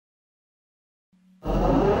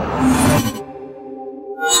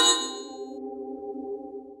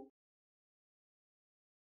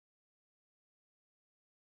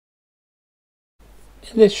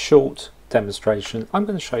In this short demonstration, I'm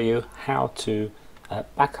going to show you how to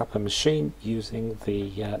back up a machine using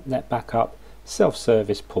the NetBackup Self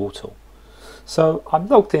Service portal. So I'm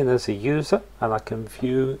logged in as a user and I can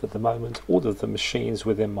view at the moment all of the machines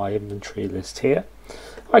within my inventory list here.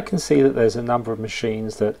 I can see that there's a number of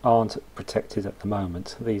machines that aren't protected at the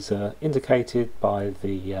moment. These are indicated by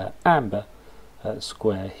the amber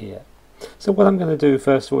square here. So what I'm going to do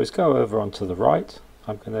first of all is go over onto the right.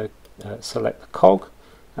 I'm going to select the cog,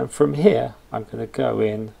 and from here I'm going to go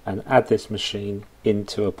in and add this machine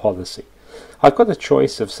into a policy. I've got a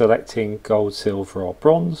choice of selecting gold, silver or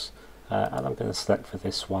bronze, and I'm going to select for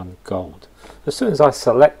this one gold. As soon as I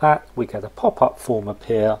select that, we get a pop-up form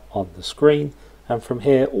appear on the screen, and from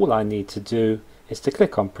here all I need to do is to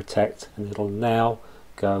click on protect, and it'll now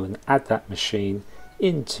go and add that machine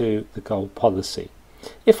into the gold policy.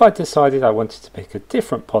 If I decided I wanted to pick a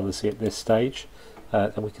different policy at this stage,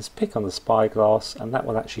 then we can pick on the spyglass and that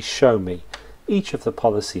will actually show me each of the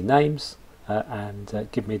policy names and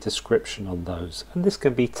give me a description on those, and this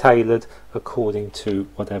can be tailored according to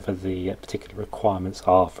whatever the particular requirements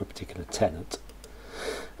are for a particular tenant.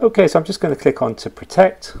 Okay, so I'm just going to click on to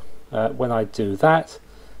protect. When I do that,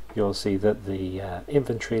 you'll see that the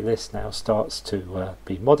inventory list now starts to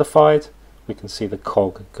be modified. We can see the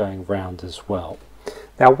cog going round as well.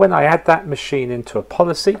 Now when I add that machine into a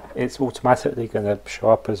policy, it's automatically going to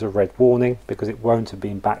show up as a red warning because it won't have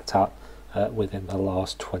been backed up within the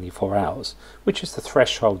last 24 hours, which is the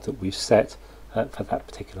threshold that we've set for that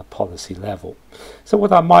particular policy level. So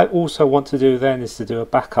what I might also want to do then is to do a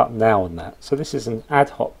backup now on that. So this is an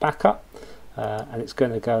ad hoc backup and it's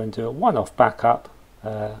going to go and do a one-off backup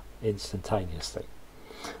instantaneously.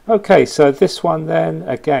 Okay, so this one then,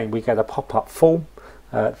 again, we get a pop-up form.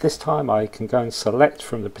 This time I can go and select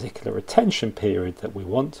from the particular retention period that we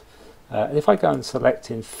want. And if I go and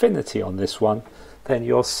select infinity on this one, then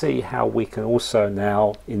you'll see how we can also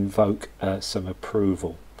now invoke some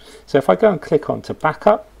approval. So if I go and click on to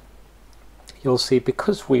backup, you'll see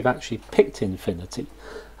because we've actually picked infinity,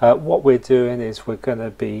 what we're doing is we're going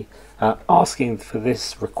to be asking for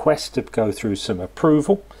this request to go through some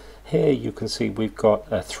approval. Here you can see we've got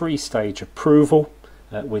a three-stage approval.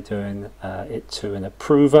 We're doing it to an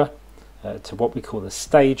approver, to what we call a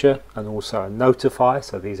stager, and also a notifier.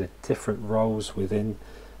 So these are different roles within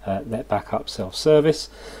NetBackup Self Service.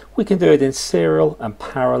 We can do it in serial and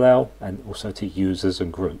parallel, and also to users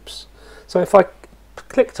and groups. So if I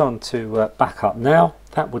clicked on to backup now,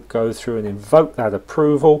 that would go through and invoke that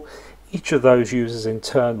approval. Each of those users in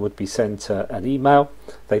turn would be sent an email.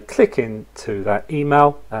 They click into that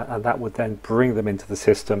email and that would then bring them into the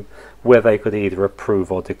system where they could either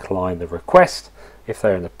approve or decline the request. If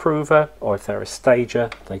they're an approver or if they're a stager,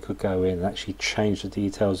 they could go in and actually change the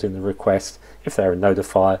details in the request. If they're a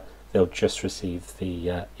notifier, they'll just receive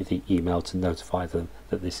the email to notify them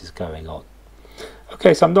that this is going on.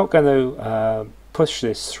 Okay, so I'm not going to push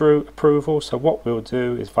this through approval. So what we'll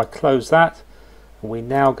do is if I close that, we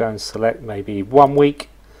now go and select maybe 1 week,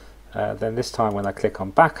 then this time when I click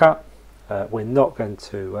on backup, we're not going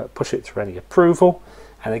to push it through any approval,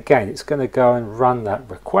 and again it's going to go and run that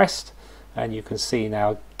request, and you can see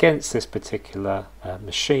now against this particular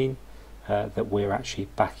machine that we're actually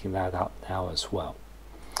backing that up now as well.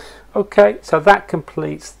 Okay, so that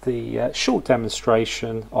completes the short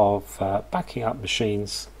demonstration of backing up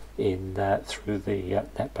machines in through the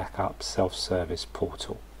NetBackup Self Service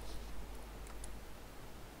portal.